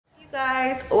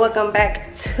Guys, welcome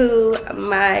back to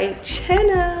my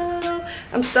channel.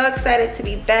 I'm so excited to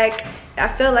be back. I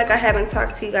feel like I haven't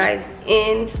talked to you guys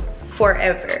in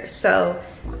forever, so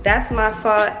that's my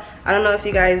fault. I don't know if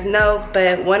you guys know,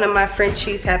 but one of my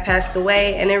Frenchies had passed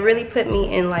away and it really put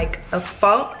me in like a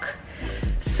funk.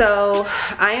 So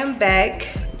I am back.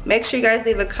 Make sure you guys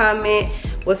leave a comment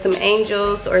with some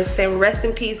angels or some rest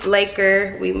in peace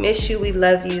Laker. We miss you, we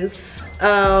love you.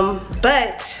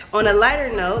 But on a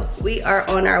lighter note, we are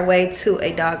on our way to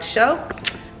a dog show.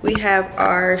 We have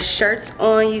our shirts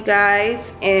on, you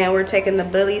guys, and we're taking the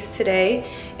Bullies today.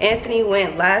 Anthony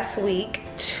went last week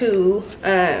to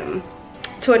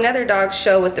another dog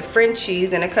show with the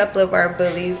Frenchies and a couple of our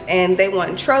Bullies, and they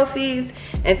won trophies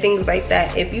and things like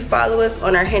that. If you follow us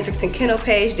on our Hendrickson Kennel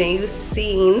page, then you've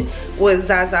seen what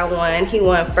Zaza won. He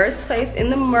won first place in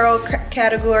the Merle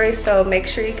category, so make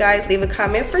sure you guys leave a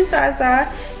comment for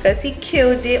Zaza because he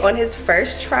killed it on his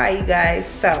first try, you guys.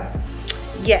 So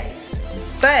yes,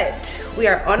 but we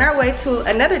are on our way to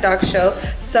another dog show,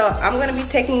 so I'm gonna be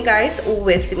taking you guys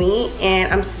with me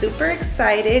and I'm super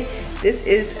excited. This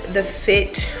is the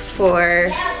fit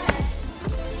for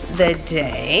the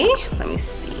day. Let me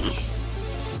see.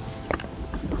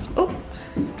 Oh,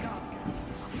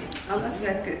 I don't know if you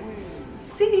guys could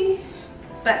see,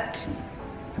 but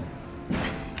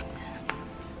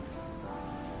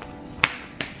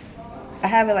I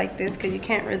have it like this because you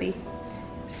can't really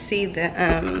see the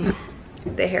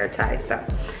hair tie. So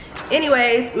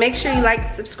anyways, make sure you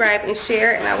like, subscribe, and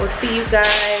share, and I will see you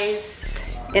guys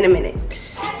in a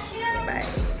minute. Bye.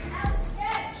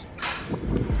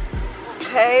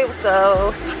 Okay,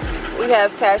 so we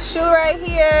have Cashew right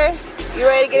here. You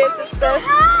ready to get in some stuff?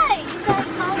 Hi!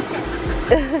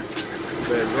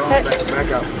 Back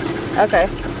out. Okay.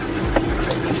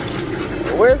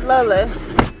 Where's Lola?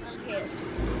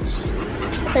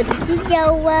 So this is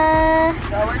Yoa.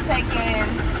 So we're taking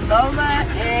Lola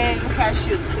and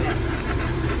Cashew today.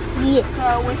 Yes.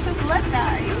 So wish us luck,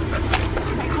 guys.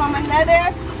 Take home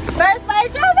another first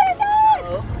life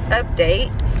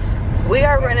update. We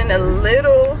are running a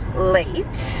little late.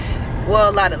 Well,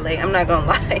 a lot of late, I'm not gonna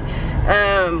lie.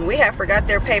 We have forgot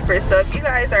their papers, so if you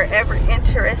guys are ever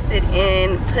interested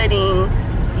in putting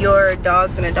your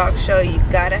dogs in a dog show, you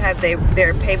gotta have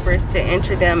their papers to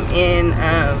enter them in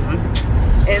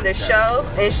the show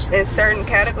in certain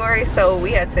categories. So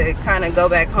we had to kind of go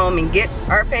back home and get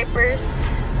our papers,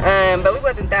 but we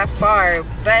wasn't that far,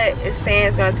 but it's saying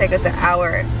it's gonna take us an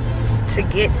hour to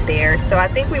get there. So I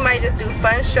think we might just do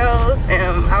fun shows,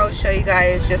 and I'll show you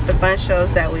guys just the fun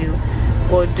shows that we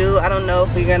will do. I don't know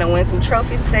if we're gonna win some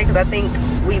trophies today because I think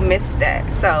we missed that.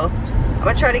 So I'm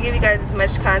gonna try to give you guys as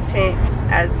much content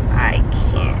as I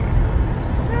can.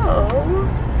 So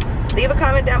leave a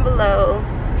comment down below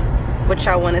what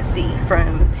y'all want to see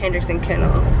from Hendrickson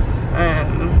Kennels.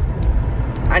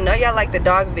 I know y'all like the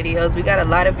dog videos. We got a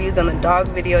lot of views on the dog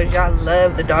videos. Y'all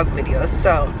love the dog videos,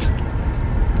 so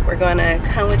we're gonna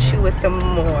come with you with some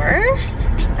more.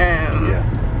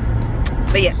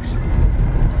 But yeah,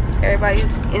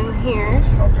 everybody's in here.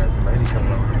 Okay, lady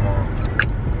coming over tomorrow.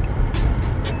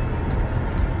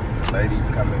 Ladies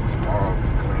coming tomorrow to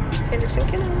clean. Hendrickson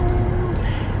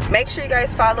Kennels. Make sure you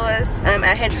guys follow us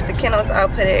at Hendrickson Kennels. I'll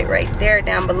put it right there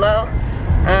down below.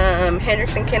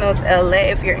 Hendrickson Kennels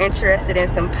LA if you're interested in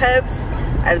some pups.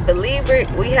 I believe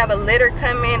we have a litter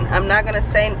coming. I'm not gonna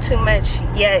say too much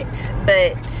yet,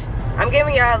 but I'm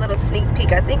giving y'all a little sneak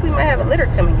peek. I think we might have a litter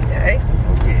coming, you guys.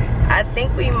 Okay. I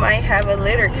think we might have a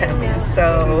litter coming.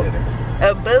 So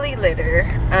a bully litter.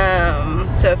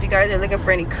 So if you guys are looking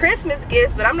for any Christmas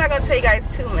gifts, but I'm not gonna tell you guys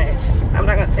too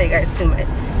much.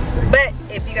 But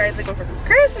if you guys are looking for some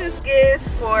Christmas gifts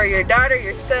for your daughter,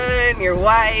 your son, your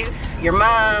wife, your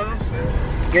mom,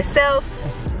 yourself,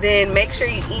 then make sure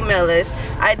you email us.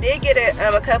 I did get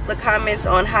a couple of comments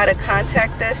on how to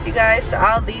contact us, you guys, so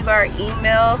I'll leave our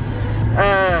email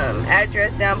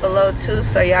address down below too,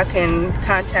 so y'all can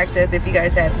contact us. If you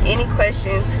guys have any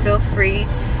questions, feel free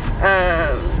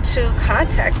to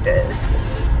contact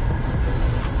us.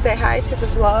 Say hi to the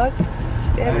vlog.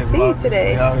 They haven't seen you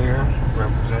today. We out here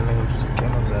representing Hendrickson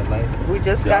Kennels LA. We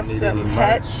just got some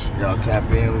hats. Y'all tap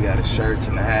in. We got the shirts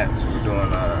and the hats. We're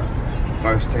doing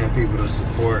first 10 people to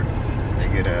support, they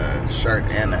get a shirt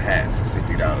and a hat for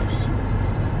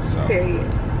 $50. So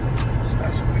period.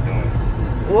 That's what we're doing.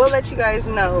 We'll let you guys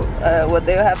know what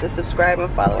they'll have to subscribe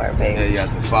and follow our page. Yeah, you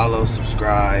have to follow,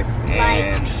 subscribe,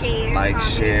 and like,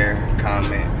 share,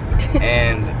 comment,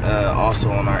 and also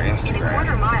on our Instagram.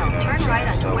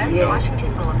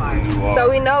 So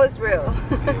we know it's real.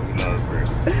 Yeah, we know it's real.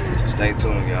 So stay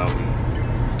tuned, y'all. We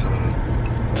tuning,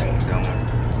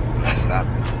 going, not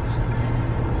stopping.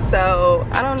 So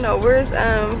I don't know. Where's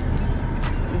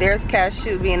there's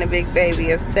Cashew being a big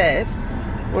baby, obsessed.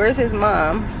 Where's his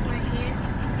mom? Right here.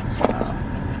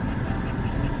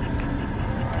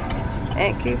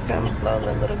 And can you film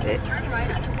Lola a little bit? Turn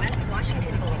right onto West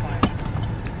Washington Boulevard.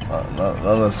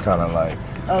 Lola's kind of like...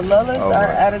 Oh, Lola's Oh, our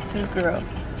right. attitude girl.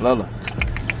 Lola.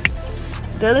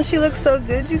 Doesn't she look so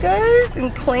good, you guys?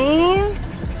 And clean?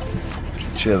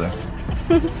 Chilling.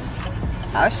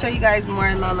 I'll show you guys more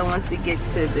of Lola once we get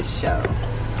to the show.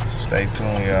 So stay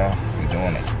tuned, y'all. We're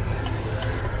doing it.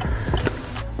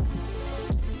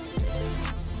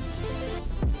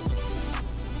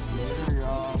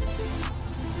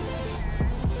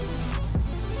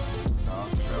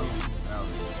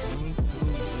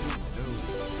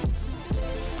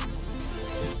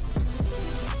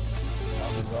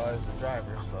 Always the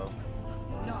driver, so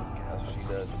that's what she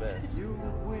does best.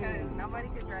 Because nobody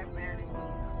could drive better than me.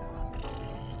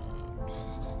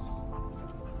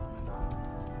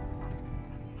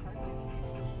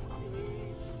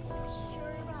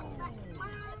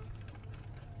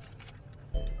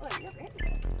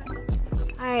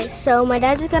 Alright, so my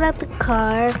dad just got out the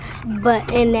car,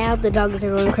 and now the dogs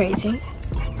are going crazy.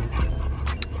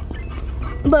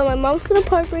 But my mom's gonna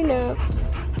park right now.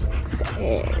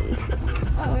 And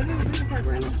Oh, it is a park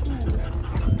right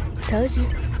now. told you.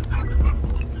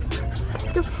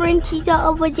 The Frenchies are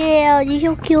over there. They're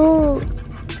so cute.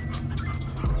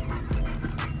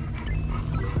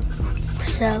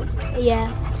 So,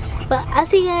 yeah. But I'll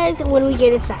see you guys when we get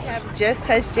We inside. have just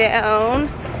touched down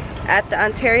at the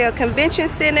Ontario Convention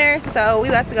Center, so we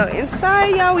about to go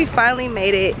inside, y'all. We finally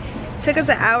made it. Took us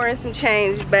an hour and some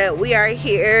change, but we are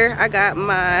here. I got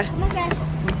my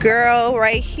girl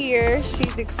right here.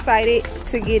 She's excited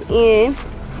to get in.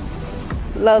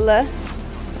 Lola.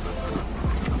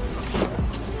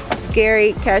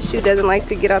 Scary. Cashew doesn't like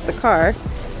to get out the car.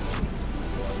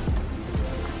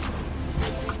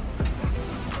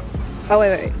 Oh,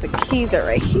 wait. The keys are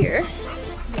right here.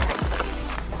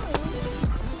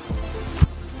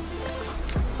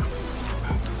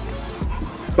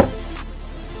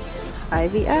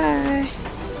 Ivy eye.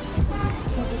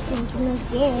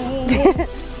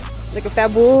 Look at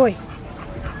that boy.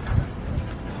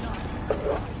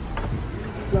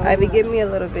 Ivy, give me a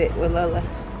little bit with Lola.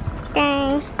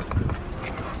 Dang.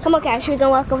 Come on, Cash, we're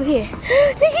gonna walk over here. Look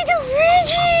at the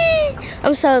Frenchie!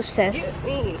 I'm so obsessed. Excuse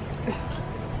me.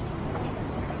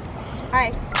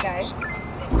 Hi, guys.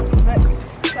 Look,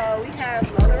 so we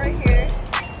have Lola right here.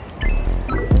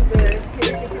 This is the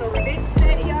Hendricksonkennelsla fit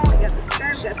today, y'all. We got the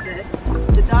skirt, we got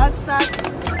the dog socks.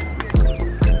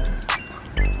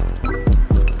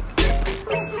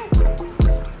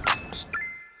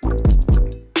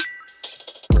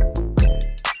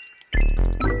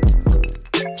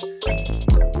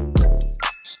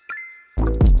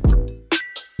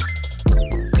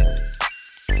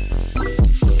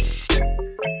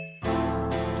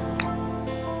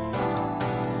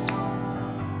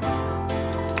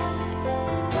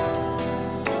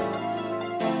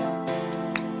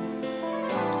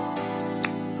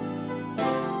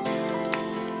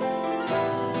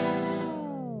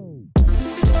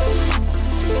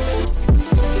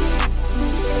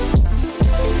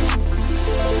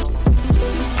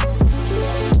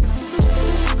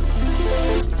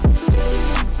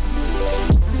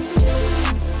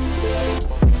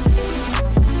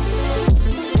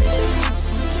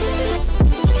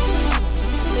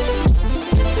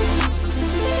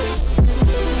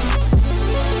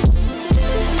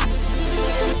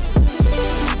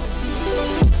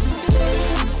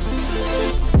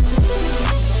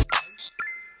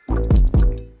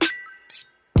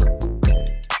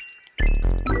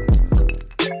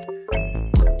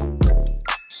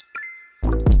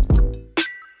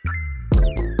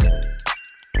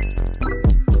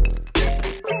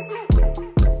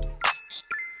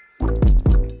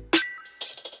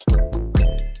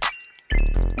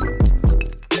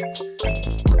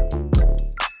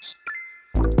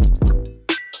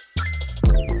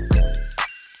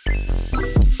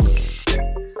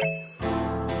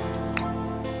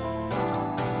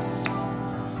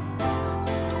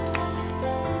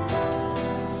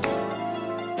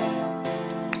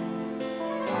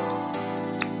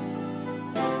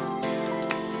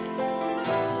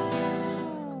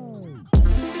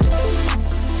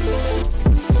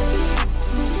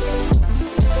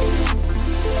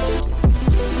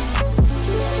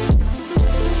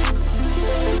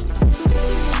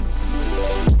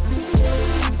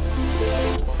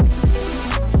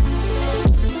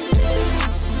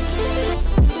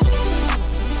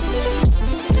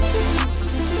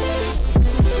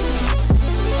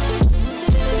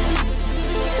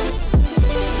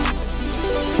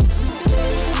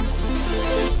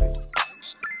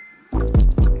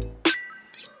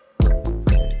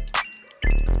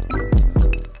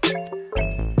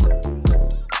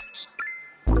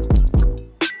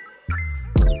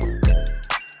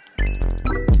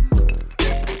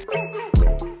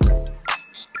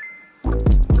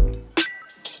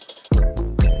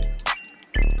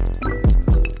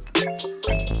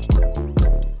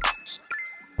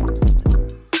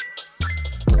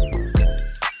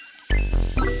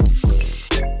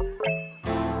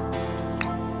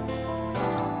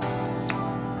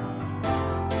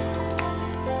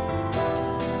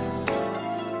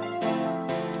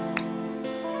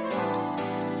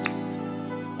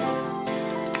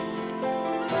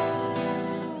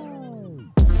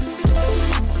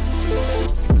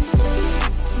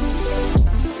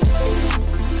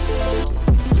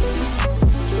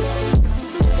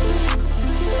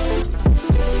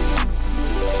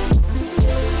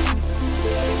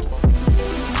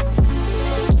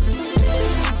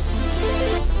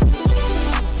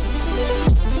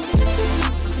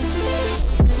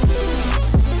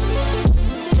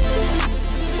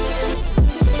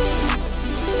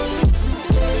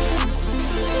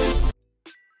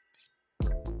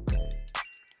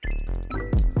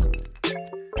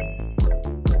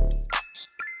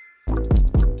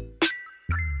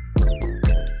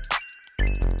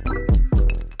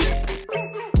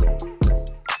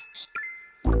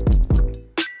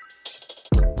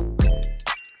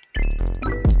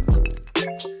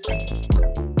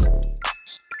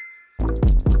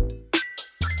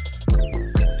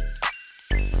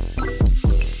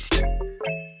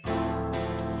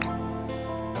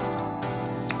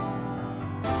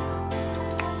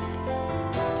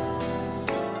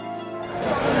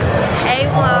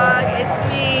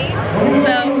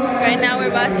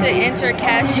 about to enter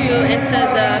Cashew into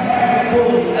the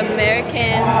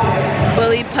American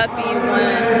Bully Puppy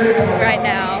one right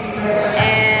now,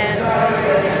 and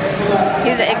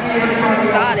he's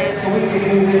exotic.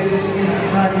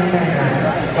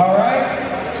 All right.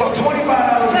 So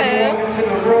 $25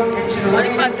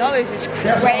 is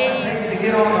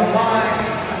crazy.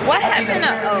 What happened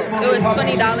to, oh, it was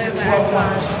 $20 last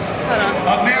month. Hold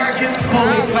on. American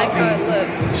I don't like how it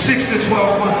looks. 6 to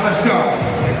 12 months. Let's go.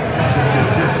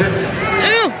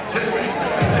 Ew.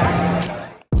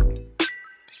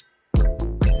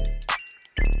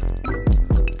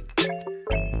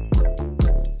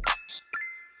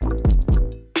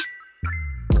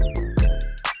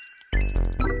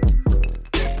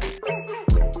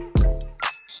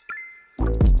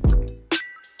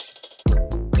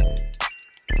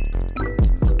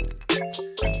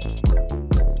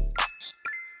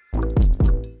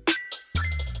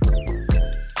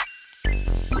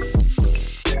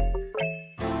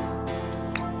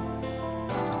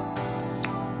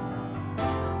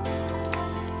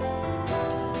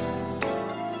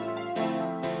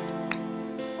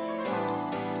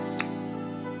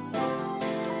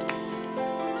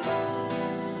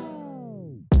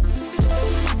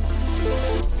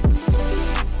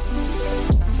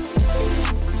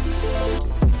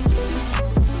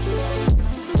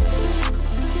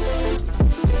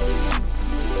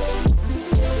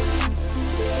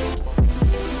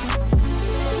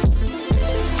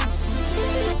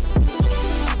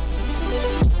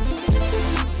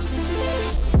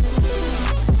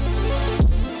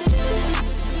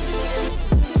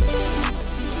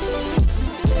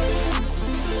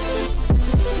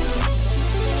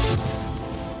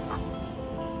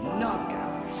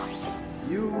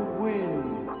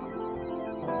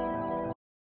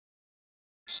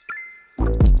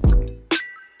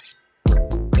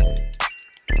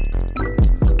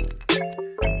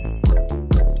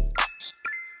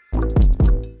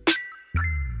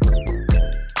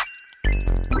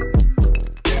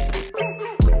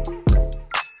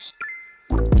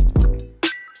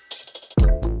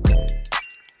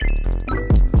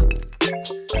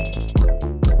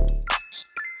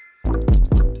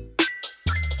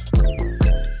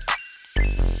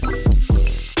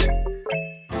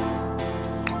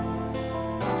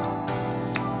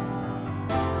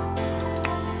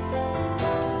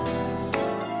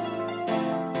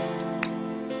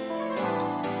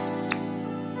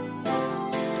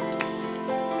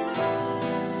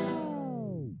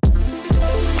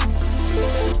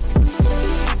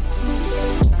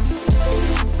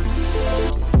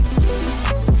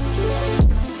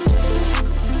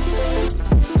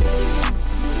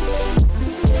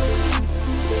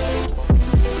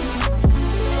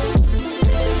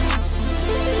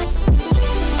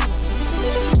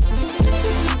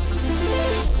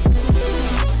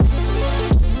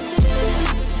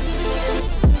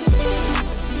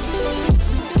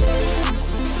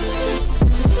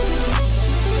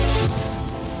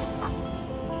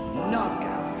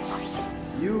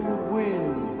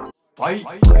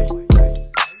 Fight.